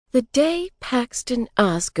The day Paxton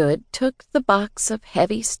Osgood took the box of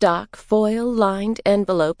heavy stock foil-lined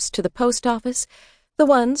envelopes to the post office, the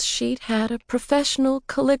ones she'd had a professional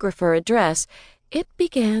calligrapher address, it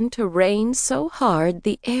began to rain so hard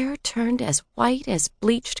the air turned as white as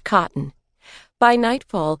bleached cotton. By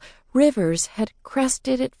nightfall, rivers had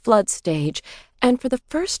crested at flood stage, and for the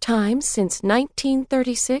first time since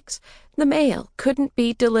 1936, the mail couldn't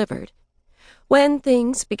be delivered. When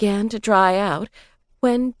things began to dry out,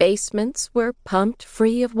 when basements were pumped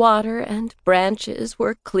free of water and branches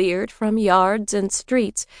were cleared from yards and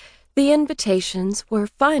streets, the invitations were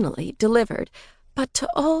finally delivered, but to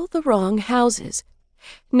all the wrong houses.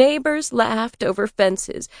 Neighbors laughed over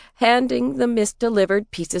fences, handing the misdelivered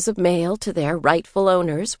pieces of mail to their rightful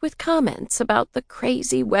owners with comments about the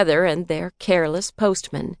crazy weather and their careless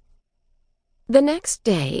postman. The next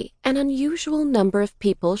day, an unusual number of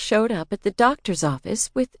people showed up at the doctor's office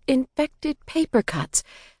with infected paper cuts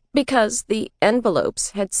because the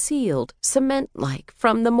envelopes had sealed cement-like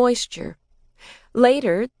from the moisture.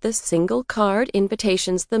 Later, the single-card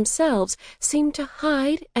invitations themselves seemed to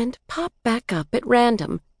hide and pop back up at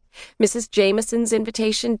random. Mrs. Jameson's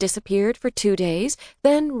invitation disappeared for 2 days,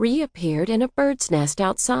 then reappeared in a bird's nest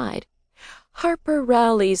outside. Harper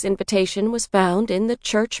Rowley's invitation was found in the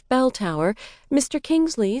church bell tower, Mr.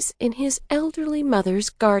 Kingsley's in his elderly mother's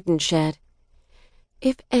garden shed.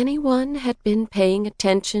 If anyone had been paying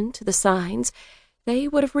attention to the signs, they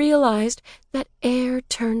would have realized that air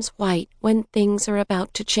turns white when things are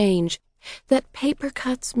about to change, that paper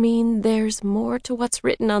cuts mean there's more to what's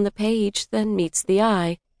written on the page than meets the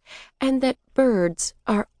eye, and that birds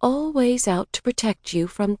are always out to protect you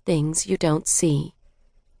from things you don't see.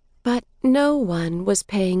 But no one was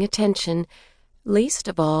paying attention, least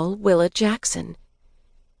of all Willa Jackson.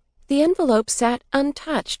 The envelope sat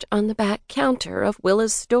untouched on the back counter of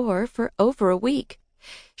Willa's store for over a week.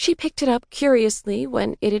 She picked it up curiously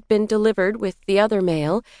when it had been delivered with the other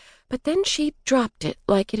mail, but then she dropped it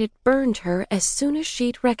like it had burned her as soon as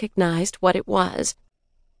she'd recognized what it was.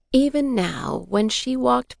 Even now, when she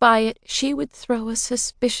walked by it, she would throw a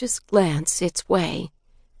suspicious glance its way.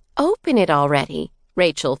 "Open it already,"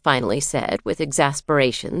 Rachel finally said with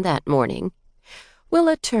exasperation that morning.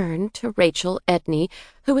 Willa turned to Rachel Edney,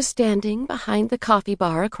 who was standing behind the coffee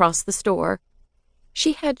bar across the store.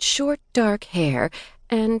 She had short, dark hair,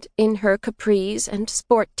 and in her capris and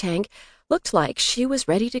sport tank looked like she was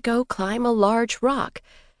ready to go climb a large rock.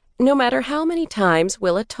 No matter how many times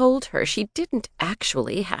Willa told her she didn't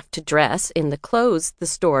actually have to dress in the clothes the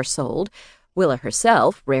store sold, Willa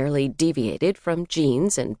herself rarely deviated from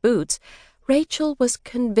jeans and boots, Rachel was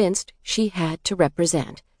convinced she had to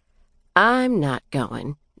represent. "I'm not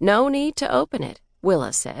going. No need to open it,"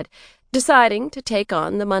 Willa said, deciding to take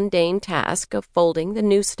on the mundane task of folding the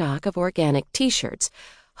new stock of organic T-shirts,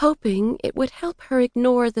 hoping it would help her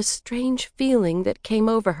ignore the strange feeling that came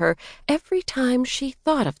over her every time she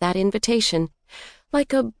thought of that invitation,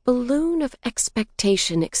 like a balloon of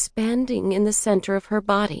expectation expanding in the center of her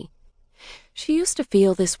body. She used to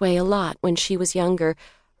feel this way a lot when she was younger,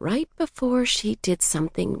 right before she did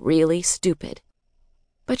something really stupid.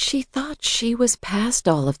 But she thought she was past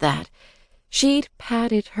all of that. She'd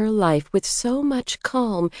padded her life with so much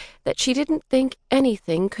calm that she didn't think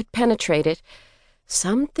anything could penetrate it.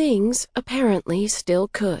 Some things apparently still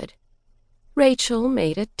could. Rachel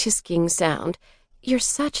made a tisking sound. "You're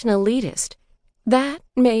such an elitist." That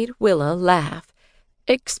made Willa laugh.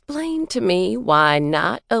 "Explain to me why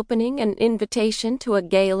not opening an invitation to a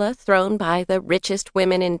gala thrown by the richest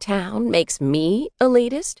women in town makes me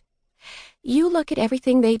elitist? You look at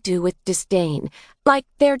everything they do with disdain, like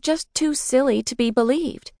they're just too silly to be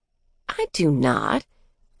believed." "I do not."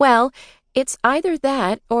 "Well, it's either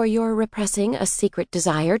that or you're repressing a secret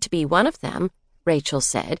desire to be one of them," Rachel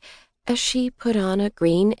said, as she put on a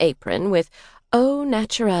green apron with Au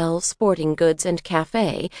Naturel Sporting Goods and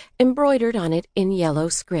Cafe embroidered on it in yellow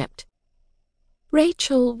script.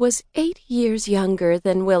 Rachel was 8 years younger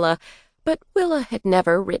than Willa, but Willa had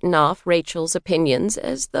never written off Rachel's opinions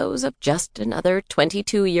as those of just another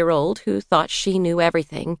 22-year-old who thought she knew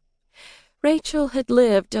everything. Rachel had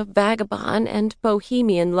lived a vagabond and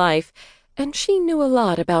bohemian life, and she knew a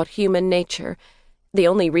lot about human nature. The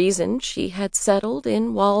only reason she had settled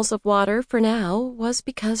in Walls of Water for now was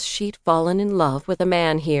because she'd fallen in love with a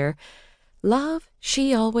man here. Love,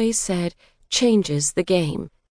 she always said, changes the game.